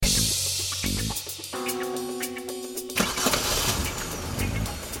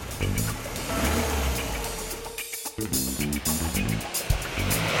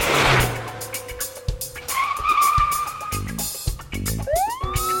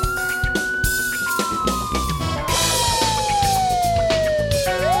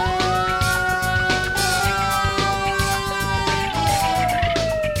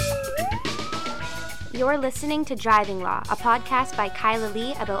You're listening to Driving Law, a podcast by Kyla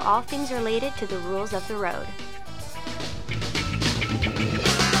Lee about all things related to the rules of the road.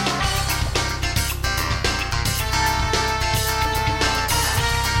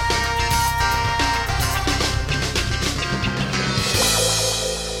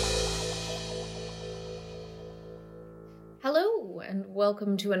 Hello, and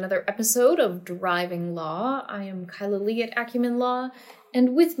welcome to another episode of Driving Law. I am Kyla Lee at Acumen Law,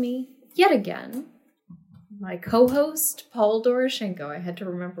 and with me, yet again, my co-host, Paul Doroshenko. I had to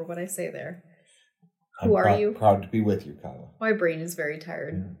remember what I say there. Who are you? Proud to be with you, Kyla. My brain is very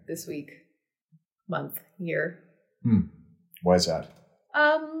tired this week, month, year. Why is that?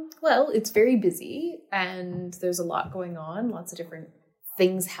 Well, it's very busy, and there's a lot going on, lots of different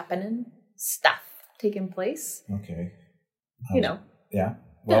things happening, stuff taking place. Okay. Yeah.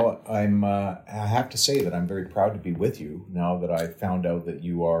 Well, I have to say that I'm very proud to be with you now that I found out that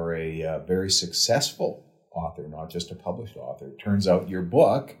you are a very successful author, not just a published author. It turns out your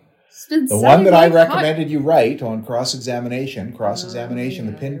book, the one that I recommended you write on cross-examination,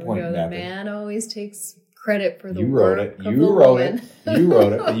 the pinpoint method. The man always takes credit for the You work wrote it. of You the wrote woman. it. You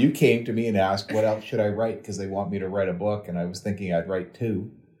wrote it. You came to me and asked, what else should I write? Because they want me to write a book, and I was thinking I'd write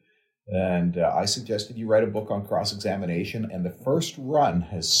two. And I suggested you write a book on cross-examination, and the first run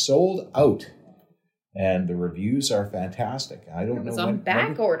has sold out, and the reviews are fantastic. I don't know. It was on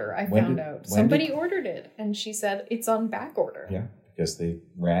back order, I found out. Somebody ordered it, and she said it's on back order. Yeah, because they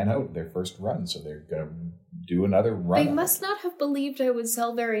ran out their first run, so they're going to do another run. They must not have believed I would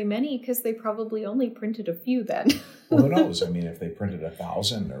sell very many, because they probably only printed a few then. Well, who knows? I mean, if they printed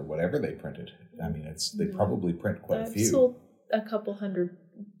 1,000 or whatever they printed, I mean, they probably print quite a few. I've sold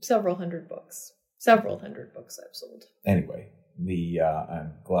several hundred books I've sold. Anyway,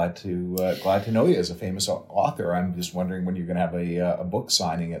 I'm glad to know you as a famous author. I'm just wondering when you're going to have a book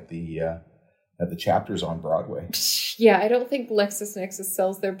signing at the Chapters on Broadway. Yeah, I don't think LexisNexis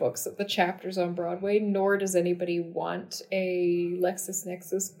sells their books at the Chapters on Broadway, nor does anybody want a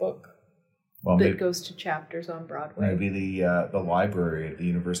LexisNexis book that goes to Chapters on Broadway. Maybe the library at the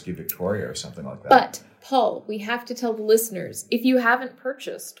University of Victoria or something like that. But, Paul, we have to tell the listeners, if you haven't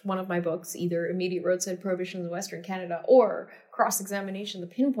purchased one of my books, either Immediate Roadside Prohibition in Western Canada or Cross-Examination, the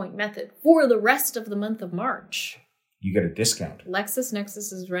Pinpoint Method, for the rest of the month of March, you get a discount.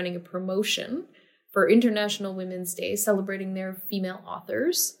 LexisNexis is running a promotion for International Women's Day, celebrating their female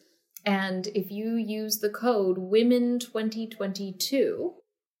authors. And if you use the code WOMEN2022,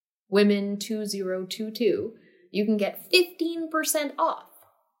 Women2022, you can get 15% off.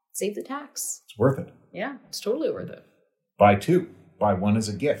 Save the tax. It's worth it. Yeah, it's totally worth it. Buy two. Buy one as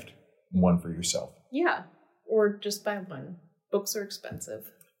a gift, and one for yourself. Yeah, or just buy one. Books are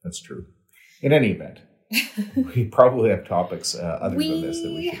expensive. That's true. In any event, we probably have topics other than this that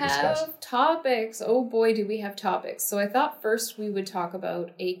we should discuss. We have topics. Oh boy, do we have topics. So I thought first we would talk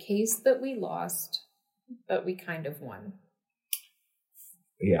about a case that we lost, but we kind of won.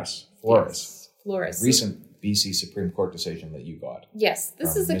 Yes, Flores. Flores. Recent BC Supreme Court decision that you got. Yes,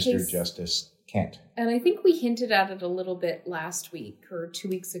 this is a case. Mr. Justice Kent. And I think we hinted at it a little bit last week or 2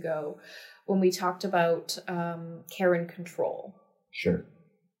 weeks ago when we talked about Karen Control. Sure.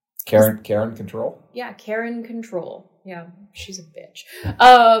 Karen Control? Yeah, Karen Control. Yeah, she's a bitch.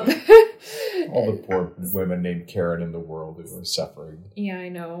 All the poor women named Karen in the world who are suffering. Yeah, I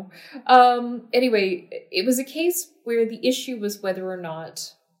know. Anyway, it was a case where the issue was whether or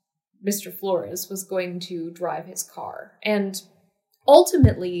not Mr. Flores was going to drive his car. And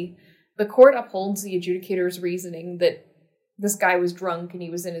ultimately, the court upholds the adjudicator's reasoning that this guy was drunk and he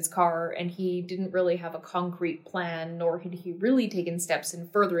was in his car and he didn't really have a concrete plan, nor had he really taken steps in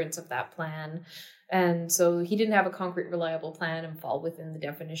furtherance of that plan. And so he didn't have a concrete, reliable plan and fall within the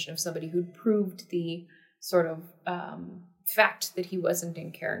definition of somebody who'd proved the sort of fact that he wasn't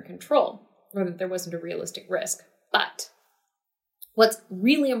in care and control, or that there wasn't a realistic risk. But what's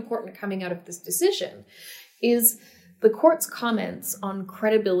really important coming out of this decision is the court's comments on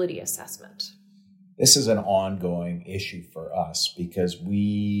credibility assessment. This is an ongoing issue for us because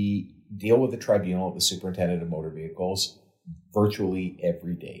we deal with the tribunal of the Superintendent of Motor Vehicles virtually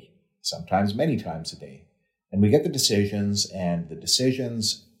every day, sometimes many times a day. And we get the decisions, and the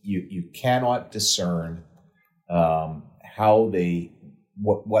decisions, you cannot discern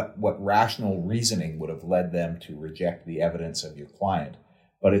what rational reasoning would have led them to reject the evidence of your client.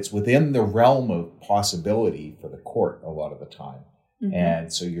 But it's within the realm of possibility for the court a lot of the time. Mm-hmm.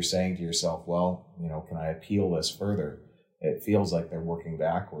 And so you're saying to yourself, well, can I appeal this further? It feels like they're working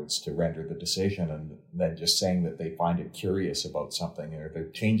backwards to render the decision and then just saying that they find it curious about something, or they're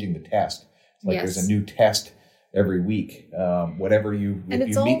changing the test. It's like There's a new test every week. Whatever if you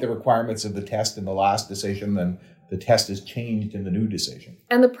meet the requirements of the test in the last decision, then the test is changed in the new decision.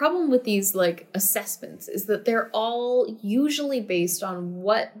 And the problem with these like assessments is that they're all usually based on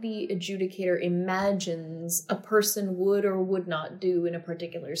what the adjudicator imagines a person would or would not do in a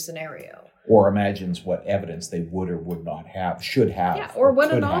particular scenario. Or imagines what evidence they would or would not have, should have. Yeah, or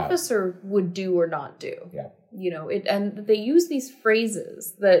what an officer would do or not do. Yeah. And they use these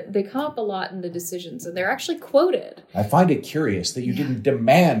phrases that they come up a lot in the decisions, and they're actually quoted. I find it curious that you didn't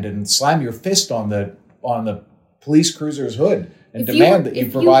demand and slam your fist on the police cruiser's hood and demand that you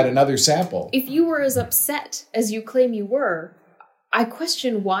provide another sample. If you were as upset as you claim you were, I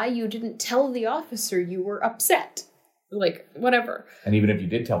question why you didn't tell the officer you were upset. Like, whatever. And even if you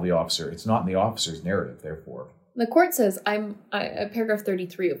did tell the officer, it's not in the officer's narrative, therefore. The court says, paragraph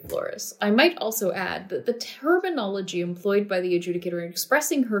 33 of Flores, I might also add that the terminology employed by the adjudicator in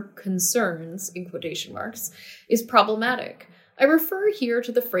expressing her concerns, in quotation marks, is problematic. I refer here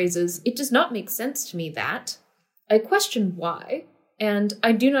to the phrases, it does not make sense to me that, I question why, and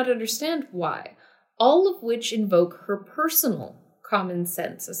I do not understand why, all of which invoke her personal common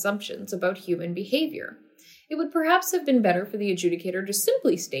sense assumptions about human behavior. It would perhaps have been better for the adjudicator to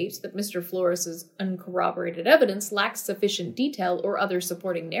simply state that Mr. Flores' uncorroborated evidence lacks sufficient detail or other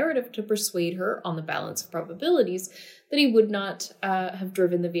supporting narrative to persuade her, on the balance of probabilities, that he would not have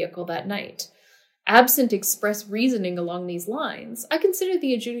driven the vehicle that night. Absent express reasoning along these lines, I consider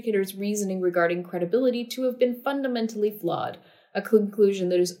the adjudicator's reasoning regarding credibility to have been fundamentally flawed, a conclusion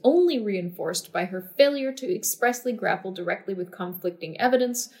that is only reinforced by her failure to expressly grapple directly with conflicting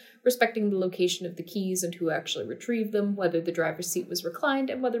evidence respecting the location of the keys and who actually retrieved them, whether the driver's seat was reclined,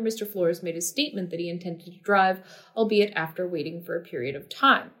 and whether Mr. Flores made a statement that he intended to drive, albeit after waiting for a period of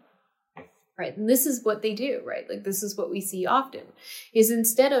time. Right, and this is what they do, right? Like, this is what we see often, is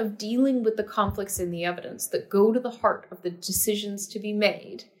instead of dealing with the conflicts in the evidence that go to the heart of the decisions to be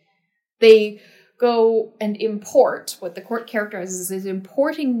made, they go and import what the court characterizes as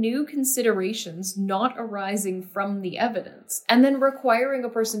importing new considerations not arising from the evidence, and then requiring a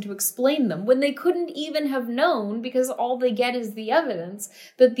person to explain them when they couldn't even have known, because all they get is the evidence,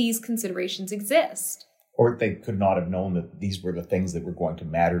 that these considerations exist. Or they could not have known that these were the things that were going to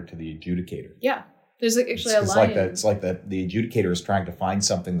matter to the adjudicator. Yeah. There's actually a line. It's like the adjudicator is trying to find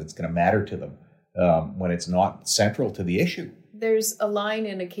something that's going to matter to them when it's not central to the issue. There's a line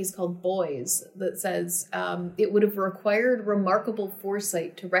in a case called Boys that says, it would have required remarkable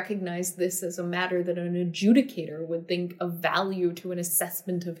foresight to recognize this as a matter that an adjudicator would think of value to an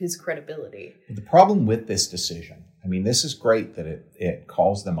assessment of his credibility. The problem with this decision, I mean, this is great that it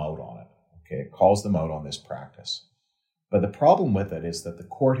calls them out on it. Okay, it calls them out on this practice. But the problem with it is that the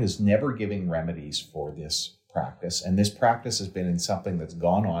court has never given remedies for this practice, and this practice has been in something that's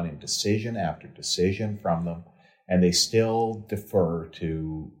gone on in decision after decision from them, and they still defer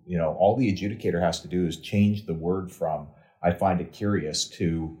to, all the adjudicator has to do is change the word from, I find it curious,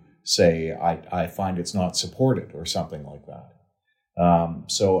 to say, I find it's not supported, or something like that.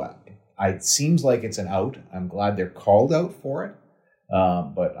 So it seems like it's an out. I'm glad they're called out for it.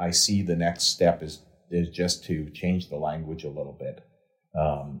 But I see the next step is just to change the language a little bit,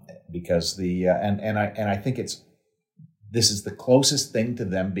 because I think this is the closest thing to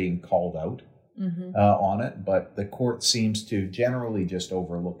them being called out on it. But the court seems to generally just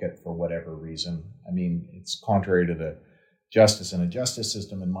overlook it for whatever reason. I mean, it's contrary to the justice and a justice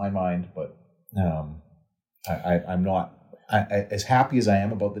system in my mind. But I'm not as happy as I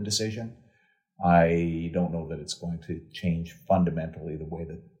am about the decision. I don't know that it's going to change fundamentally the way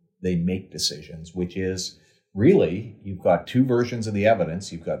that they make decisions, which is really, you've got two versions of the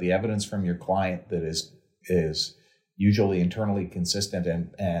evidence. You've got the evidence from your client that is usually internally consistent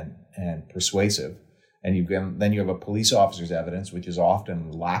and persuasive, and then you have a police officer's evidence, which is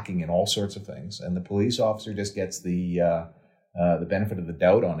often lacking in all sorts of things, and the police officer just gets the benefit of the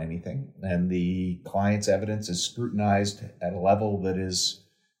doubt on anything, and the client's evidence is scrutinized at a level that is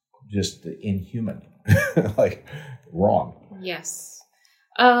just inhuman, like wrong. Yes.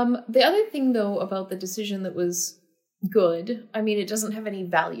 The other thing, though, about the decision that was good, I mean, it doesn't have any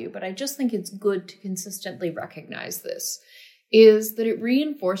value, but I just think it's good to consistently recognize this, is that it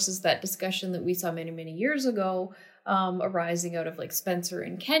reinforces that discussion that we saw many, many years ago, arising out of like Spencer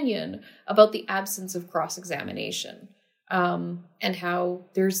and Kenyon, about the absence of cross-examination, and how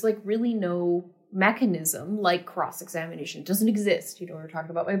there's like really no mechanism like cross-examination. It doesn't exist. We're talking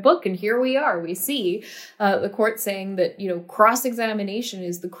about my book, and here we are. We see the court saying that, cross-examination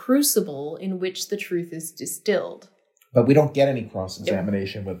is the crucible in which the truth is distilled. But we don't get any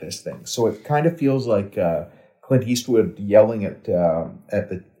cross-examination with this thing. So it kind of feels like Clint Eastwood yelling at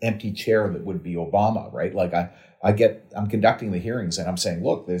the empty chair that would be Obama, right? Like I'm conducting the hearings and I'm saying,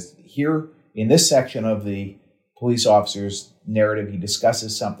 look, there's here in this section of the police officer's narrative, he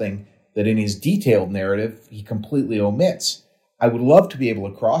discusses something that in his detailed narrative, he completely omits. I would love to be able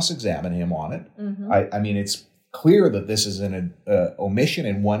to cross-examine him on it. Mm-hmm. I mean, it's clear that this is an omission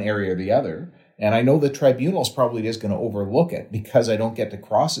in one area or the other. And I know the tribunal's probably just going to overlook it because I don't get to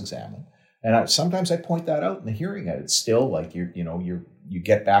cross-examine. And sometimes I point that out in the hearing. And it's still like you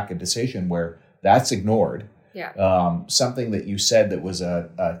get back a decision where that's ignored. Yeah. Something that you said that was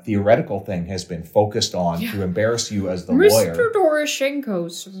a theoretical thing has been focused on to embarrass you as the lawyer. Mr.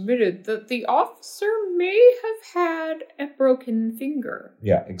 Doroshenko submitted that the officer may have had a broken finger.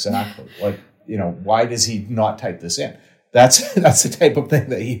 Yeah, exactly. Like, why does he not type this in? That's the type of thing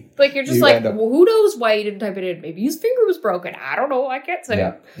that he... Like, you're just like, well, who knows why he didn't type it in? Maybe his finger was broken. I don't know. I can't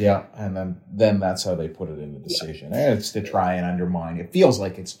say. Yeah. And then that's how they put it in the decision. And it's to try and undermine... It feels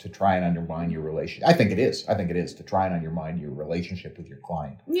like it's to try and undermine your relationship. I think it is to try and undermine your relationship with your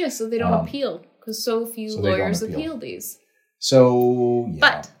client. Yeah, so they don't appeal. Because so few lawyers appeal these. So, yeah.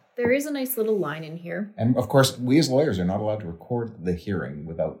 But there is a nice little line in here. And, of course, we as lawyers are not allowed to record the hearing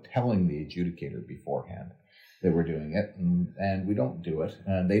without telling the adjudicator beforehand that we're doing it, and we don't do it,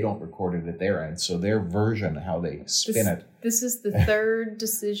 and they don't record it at their end. So their version, how they spin it. This is the third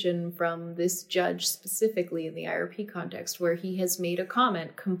decision from this judge specifically in the IRP context where he has made a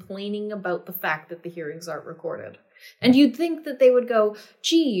comment complaining about the fact that the hearings aren't recorded. And you'd think that they would go,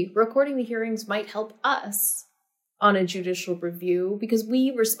 gee, recording the hearings might help us on a judicial review because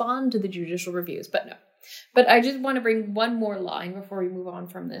we respond to the judicial reviews, but no. But I just want to bring one more line before we move on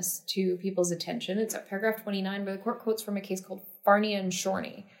from this to people's attention. It's at paragraph 29 where the court quotes from a case called Farnia and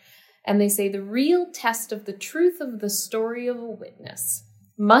Shorney. And they say, the real test of the truth of the story of a witness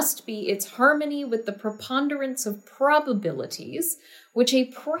must be its harmony with the preponderance of probabilities, which a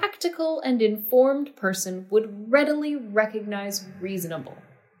practical and informed person would readily recognize reasonable.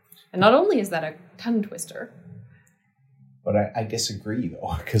 And not only is that a tongue twister. But I disagree,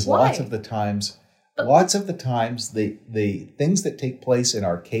 though, because lots of the times, the things that take place in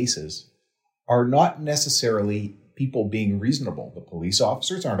our cases are not necessarily people being reasonable. The police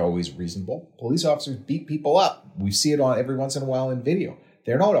officers aren't always reasonable. Police officers beat people up. We see it on every once in a while in video.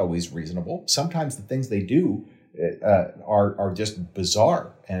 They're not always reasonable. Sometimes the things they do are just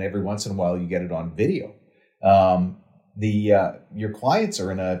bizarre, and every once in a while you get it on video. Your clients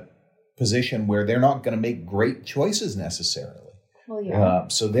are in a position where they're not going to make great choices necessarily. Well, yeah.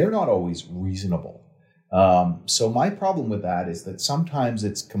 So they're not always reasonable. So my problem with that is that sometimes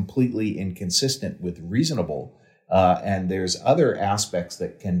it's completely inconsistent with reasonable, and there's other aspects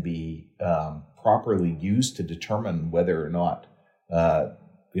that can be properly used to determine whether or not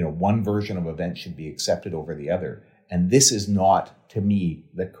one version of events should be accepted over the other. And this is not, to me,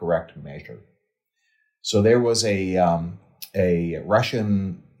 the correct measure. So there was a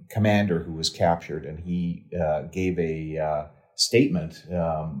Russian commander who was captured, and he gave a statement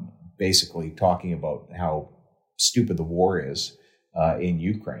basically talking about how stupid the war is in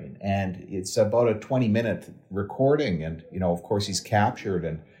Ukraine. And it's about a 20-minute recording. And, of course, he's captured,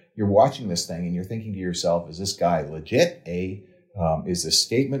 and you're watching this thing and you're thinking to yourself, is this guy legit? A, is this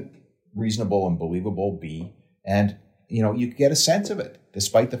statement reasonable and believable? B, and, you get a sense of it,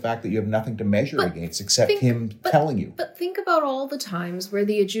 despite the fact that you have nothing to measure against except him telling you. But think about all the times where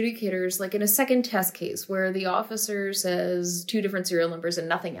the adjudicators, like in a second test case, where the officer says 2 different serial numbers and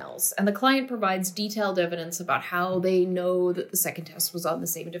nothing else, and the client provides detailed evidence about how they know that the second test was on the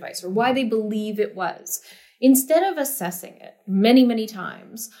same device or why they believe it was. Instead of assessing it many, many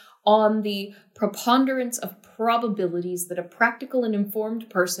times on the preponderance of probabilities that a practical and informed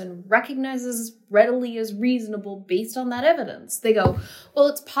person recognizes readily as reasonable based on that evidence, they go, well,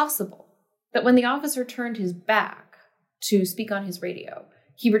 it's possible that when the officer turned his back to speak on his radio,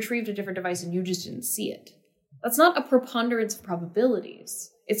 he retrieved a different device and you just didn't see it. That's not a preponderance of probabilities.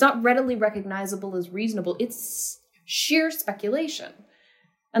 It's not readily recognizable as reasonable. It's sheer speculation.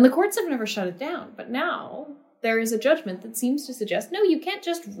 And the courts have never shut it down, but now there is a judgment that seems to suggest, no, you can't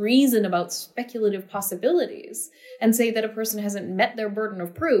just reason about speculative possibilities and say that a person hasn't met their burden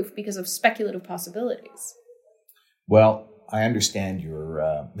of proof because of speculative possibilities. Well, I understand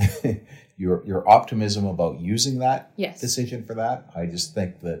your your optimism about using that decision for that. I just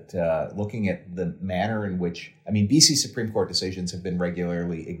think that looking at the manner in which, BC Supreme Court decisions have been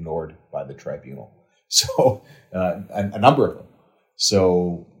regularly ignored by the tribunal. So a number of them.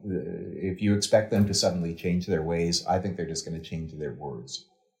 So if you expect them to suddenly change their ways, I think they're just going to change their words.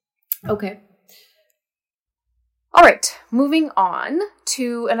 Okay. All right. Moving on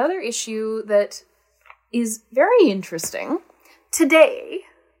to another issue that is very interesting. Today,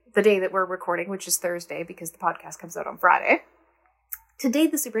 the day that we're recording, which is Thursday because the podcast comes out on Friday, today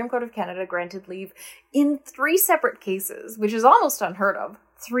the Supreme Court of Canada granted leave in 3 separate cases, which is almost unheard of,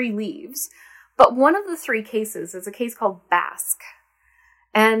 3 leaves. But one of the 3 cases is a case called Basque.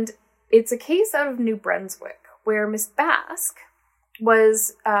 And it's a case out of New Brunswick where Miss Basque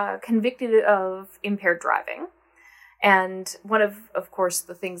was convicted of impaired driving. And one of course,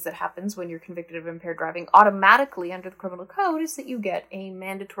 the things that happens when you're convicted of impaired driving automatically under the criminal code is that you get a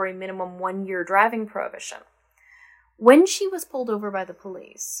mandatory minimum 1-year driving prohibition. When she was pulled over by the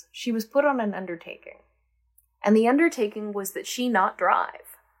police, she was put on an undertaking. And the undertaking was that she not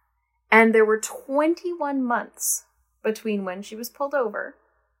drive. And there were 21 months between when she was pulled over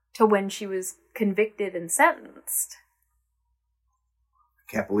to when she was convicted and sentenced.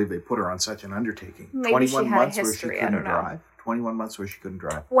 Can't believe they put her on such an undertaking. Maybe 21 she had months a history, where she couldn't drive. 21 months where she couldn't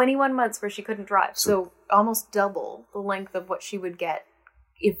drive. 21 months where she couldn't drive. So almost double the length of what she would get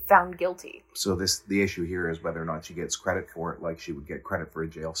if found guilty. So the issue here is whether or not she gets credit for it, like she would get credit for a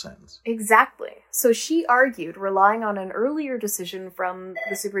jail sentence. Exactly. So she argued, relying on an earlier decision from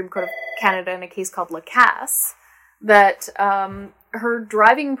the Supreme Court of Canada in a case called Lacasse, that her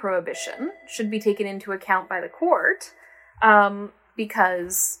driving prohibition should be taken into account by the court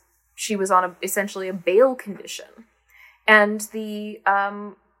because she was on essentially a bail condition. And the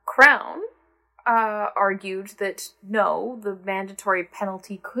Crown argued that no, the mandatory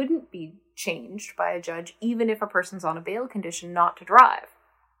penalty couldn't be changed by a judge, even if a person's on a bail condition not to drive.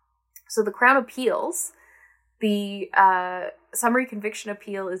 So the Crown appeals. The summary conviction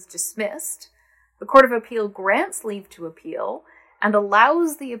appeal is dismissed. The Court of Appeal grants leave to appeal and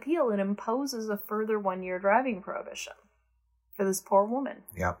allows the appeal and imposes a further 1-year driving prohibition for this poor woman.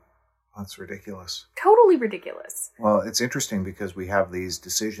 Yep. That's ridiculous. Totally ridiculous. Well, it's interesting because we have these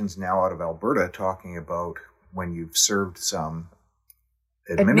decisions now out of Alberta talking about when you've served some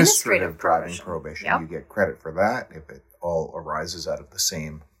administrative driving prohibition, yep, you get credit for that if it all arises out of the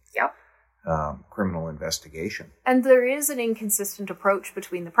same yep, criminal investigation. And there is an inconsistent approach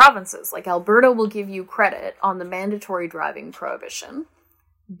between the provinces. Like Alberta will give you credit on the mandatory driving prohibition.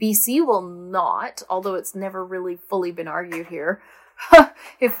 BC will not, although it's never really fully been argued here.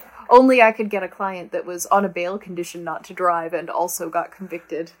 If only I could get a client that was on a bail condition not to drive and also got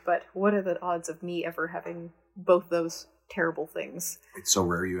convicted. But what are the odds of me ever having both those terrible things? It's so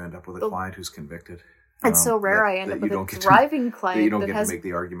rare you end up with a client who's convicted. It's so rare I end up with a driving client that has make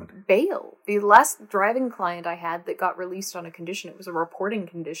the argument. Bail. The last driving client I had that got released on a condition, it was a reporting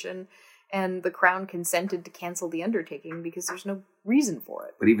condition, and the Crown consented to cancel the undertaking because there's no reason for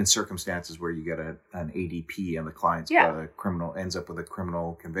it. But even circumstances where you get an ADP and the client's got a criminal, ends up with a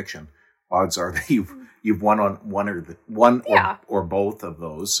criminal conviction, odds are that you've won on one or both of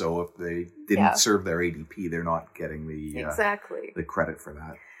those. So if they didn't serve their ADP, they're not getting the credit for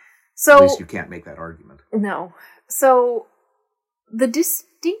that. So at least you can't make that argument. No. So the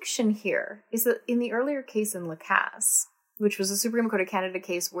distinction here is that in the earlier case in Lacasse, which was a Supreme Court of Canada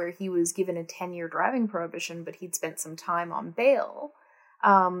case where he was given a 10-year driving prohibition, but he'd spent some time on bail.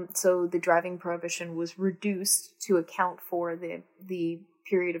 So the driving prohibition was reduced to account for the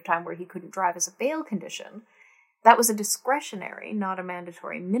period of time where he couldn't drive as a bail condition. That was a discretionary, not a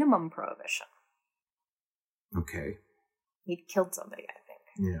mandatory minimum prohibition. Okay. He'd killed somebody, I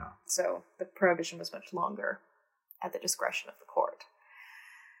think. Yeah. So the prohibition was much longer at the discretion of the court.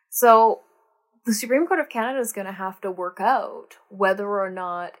 So the Supreme Court of Canada is going to have to work out whether or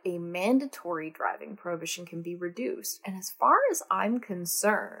not a mandatory driving prohibition can be reduced. And as far as I'm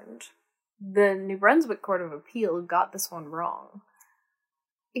concerned, the New Brunswick Court of Appeal got this one wrong.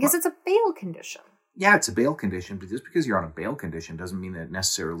 Because it's a bail condition. Yeah, it's a bail condition, but just because you're on a bail condition doesn't mean that it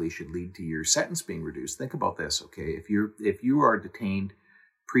necessarily should lead to your sentence being reduced. Think about this, okay? If you are detained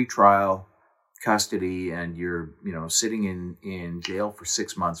pre-trial custody and you're sitting in jail for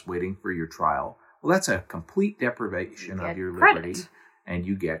 6 months waiting for your trial, well, that's a complete deprivation of your liberty, and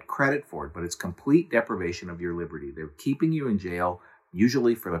you get credit for it. But it's complete deprivation of your liberty. They're keeping you in jail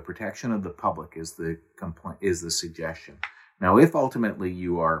usually for the protection of the public is the suggestion. Now, if ultimately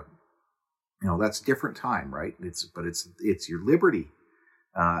you are, that's a different time, right? It's your liberty.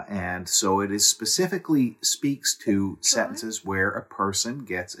 And so it is specifically speaks to sentences where a person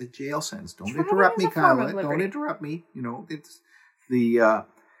gets a jail sentence. Don't interrupt me, Kyla. Don't interrupt me. It's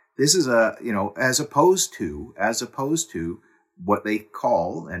this is as opposed to what they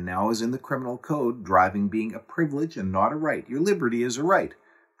call, and now is in the criminal code, driving being a privilege and not a right. Your liberty is a right.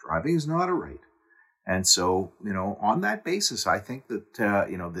 Driving is not a right. And so, on that basis, I think that,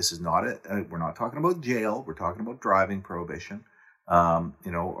 this is not we're not talking about jail. We're talking about driving prohibition.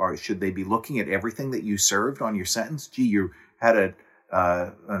 Or should they be looking at everything that you served on your sentence? Gee, you had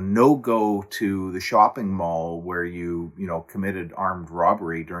a no-go to the shopping mall where you committed armed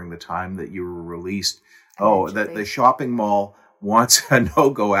robbery during the time that you were released. Allegedly. Oh, the shopping mall wants a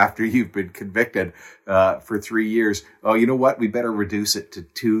no-go after you've been convicted for 3 years. Oh, you know what? We better reduce it to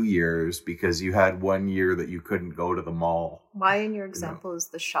 2 years because you had 1 year that you couldn't go to the mall. Why, in your example, is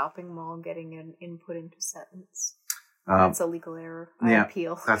the shopping mall getting an input into sentence? That's a legal error. I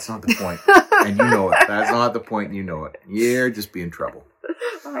appeal. That's not the point. And you know it. That's not the point, and you know it. You're just being trouble.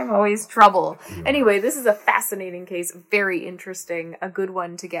 I'm always trouble. Anyway, this is a fascinating case. Very interesting. A good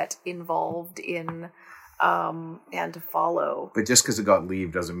one to get involved in and to follow. But just because it got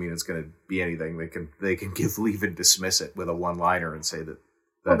leave doesn't mean it's going to be anything. They can give leave and dismiss it with a one-liner and say that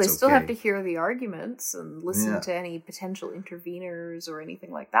that's they still okay. have to hear the arguments and listen to any potential interveners or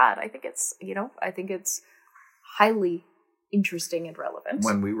anything like that. I think it's highly interesting and relevant.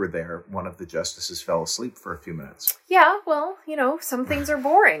 When we were there, one of the justices fell asleep for a few minutes. Yeah, well, some things are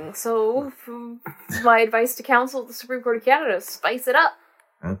boring. So my advice to counsel at the Supreme Court of Canada, spice it up.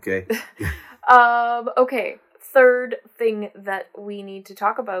 Okay. Okay. Third thing that we need to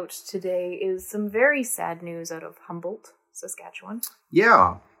talk about today is some very sad news out of Humboldt, Saskatchewan.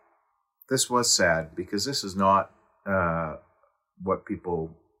 Yeah. This was sad because this is not what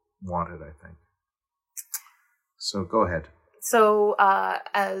people wanted, I think. So go ahead. So,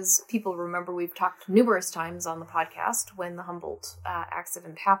 as people remember, we've talked numerous times on the podcast when the Humboldt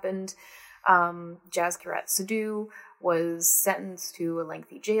accident happened. Jaskirat Saidu was sentenced to a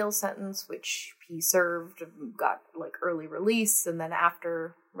lengthy jail sentence, which he served, got early release, and then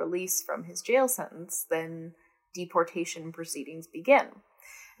after release from his jail sentence, then deportation proceedings begin.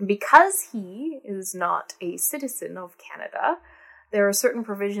 And because he is not a citizen of Canada, there are certain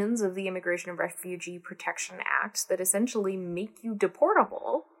provisions of the Immigration and Refugee Protection Act that essentially make you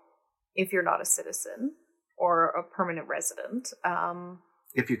deportable if you're not a citizen or a permanent resident.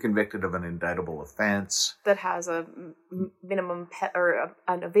 If you're convicted of an indictable offense that has a minimum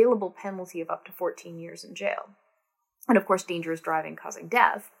an available penalty of up to 14 years in jail. And of course, dangerous driving causing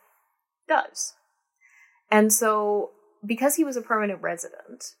death does. And so, because he was a permanent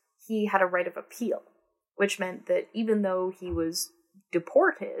resident, he had a right of appeal, which meant that even though he was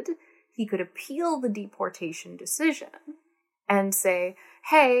deported, he could appeal the deportation decision and say,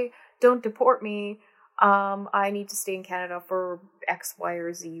 hey, don't deport me. I need to stay in Canada for X, Y,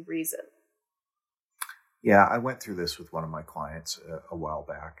 or Z reason. Yeah, I went through this with one of my clients a while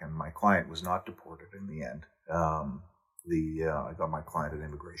back, and my client was not deported in the end. I got my client an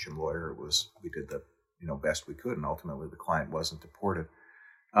immigration lawyer. We did the best we could, and ultimately the client wasn't deported.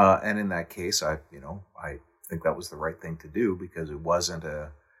 And in that case, I think that was the right thing to do because it wasn't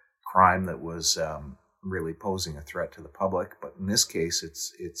a crime that was really posing a threat to the public. But in this case,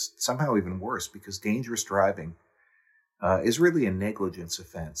 it's somehow even worse because dangerous driving is really a negligence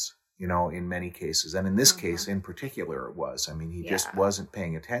offense, in many cases. And in this case in particular, it was. I mean, he just wasn't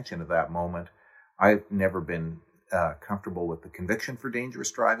paying attention at that moment. I've never been comfortable with the conviction for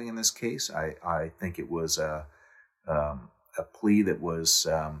dangerous driving in this case. I think it was a plea that was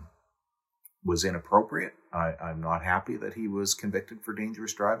inappropriate. I'm not happy that he was convicted for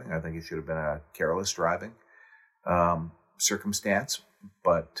dangerous driving. I think it should have been a careless driving circumstance.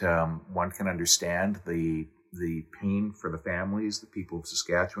 But one can understand the pain for the families, the people of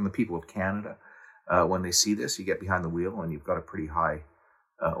Saskatchewan, the people of Canada. When they see this, you get behind the wheel and you've got a pretty high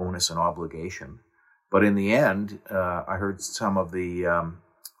onus and obligation. But in the end, I heard some of the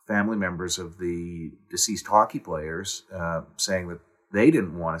family members of the deceased hockey players saying that they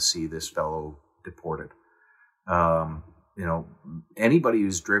didn't want to see this fellow deported. Anybody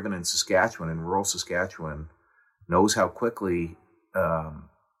who's driven in Saskatchewan, in rural Saskatchewan, knows how quickly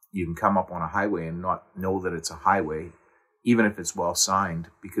you can come up on a highway and not know that it's a highway, even if it's well signed,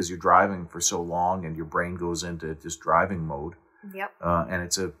 because you're driving for so long and your brain goes into just driving mode. Yep. And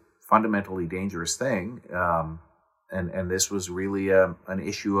it's a fundamentally dangerous thing. And this was really an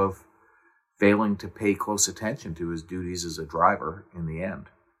issue of failing to pay close attention to his duties as a driver in the end.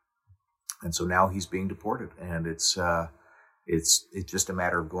 And so now he's being deported, and it's just a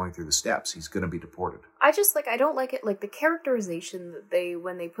matter of going through the steps. He's going to be deported. I don't like it, the characterization that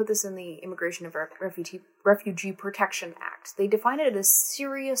when they put this in the Immigration and Refugee Protection Act, they define it as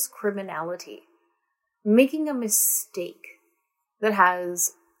serious criminality. Making a mistake that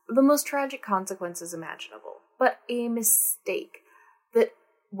has the most tragic consequences imaginable, but a mistake that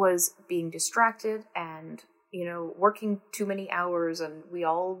was being distracted and working too many hours, and we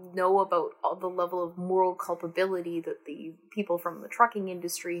all know about all the level of moral culpability that the people from the trucking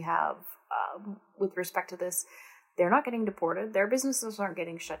industry have with respect to this. They're not getting deported. Their businesses aren't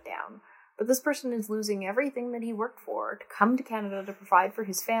getting shut down. But this person is losing everything that he worked for to come to Canada to provide for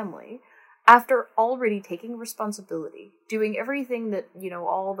his family after already taking responsibility, doing everything that,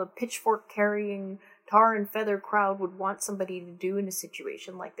 all the pitchfork-carrying, tar and feather crowd would want somebody to do in a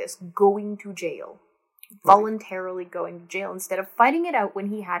situation like this, going to jail. Voluntarily going to jail instead of fighting it out when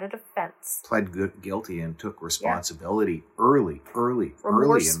he had a defense. Pled guilty and took responsibility early in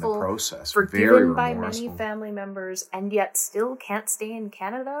the process. Forgiven by many family members, and yet still can't stay in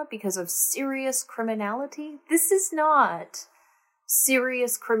Canada because of serious criminality. This is not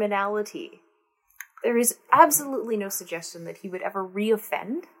serious criminality. There is absolutely no suggestion that he would ever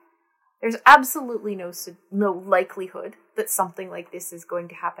reoffend. There's absolutely no likelihood that something like this is going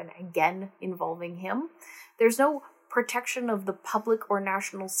to happen again involving him. There's no protection of the public or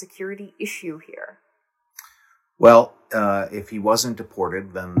national security issue here. Well, if he wasn't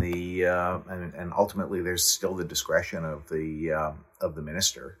deported, then and ultimately there's still the discretion of the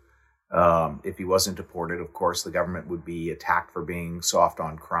minister. If he wasn't deported, of course, the government would be attacked for being soft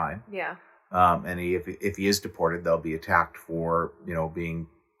on crime. Yeah. And if he is deported, they'll be attacked for being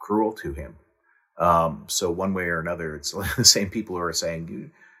cruel to him. So one way or another, it's the same people who are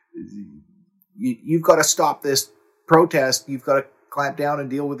saying, you've got to stop this protest. You've got to clamp down and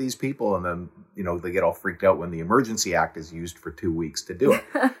deal with these people. And then, they get all freaked out when the Emergency Act is used for 2 weeks to do it.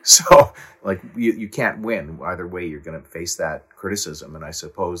 So you can't win. Either way, you're going to face that criticism. And I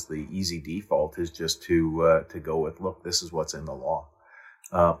suppose the easy default is just to go with, look, this is what's in the law.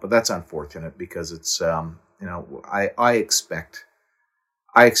 But that's unfortunate because it's,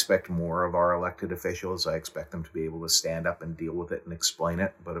 I expect more of our elected officials. I expect them to be able to stand up and deal with it and explain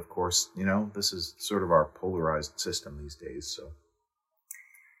it. But of course, this is sort of our polarized system these days. So,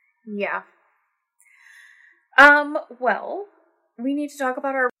 yeah. Well, we need to talk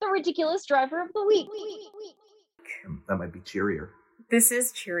about the ridiculous driver of the week. That might be cheerier. This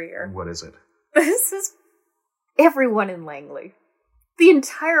is cheerier. What is it? This is everyone in Langley. The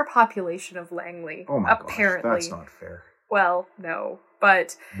entire population of Langley. Oh my apparently. Gosh, that's not fair. Well, no,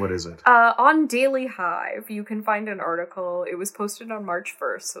 but... What is it? On Daily Hive, you can find an article. It was posted on March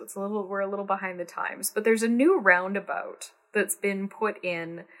 1st, so we're a little behind the times. But there's a new roundabout that's been put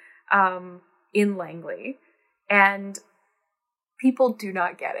in Langley, and people do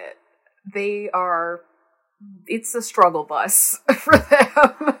not get it. It's a struggle bus for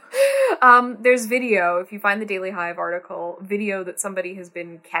them. There's video, if you find the Daily Hive article, video that somebody has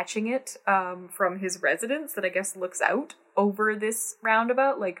been catching it from his residence that I guess looks out over this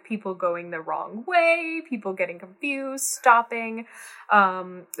roundabout, like people going the wrong way, people getting confused, stopping.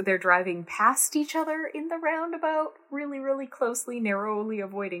 They're driving past each other in the roundabout really, really closely, narrowly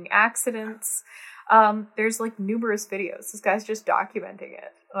avoiding accidents. There's numerous videos. This guy's just documenting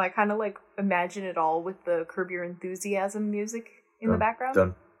it. And I kind of imagine it all with the Curb Your Enthusiasm music in the background.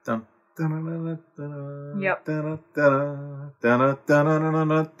 Dun, dun.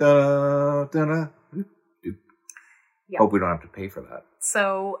 Yep. Hope we don't have to pay for that.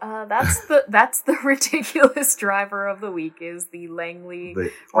 So that's the ridiculous driver of the week is the Langley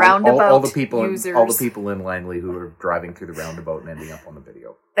roundabout all the people users. All the people in Langley who are driving through the roundabout and ending up on the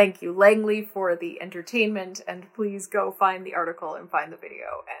video. Thank you, Langley, for the entertainment, and please go find the article and find the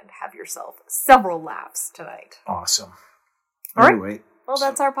video and have yourself several laughs tonight. Awesome. All anyway, right. Well,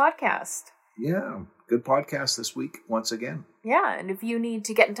 that's our podcast. Yeah, good podcast this week once again. Yeah, and if you need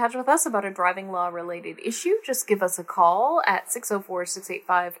to get in touch with us about a driving law-related issue, just give us a call at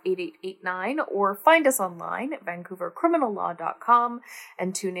 604-685-8889 or find us online at vancouvercriminallaw.com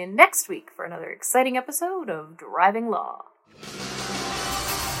and tune in next week for another exciting episode of Driving Law.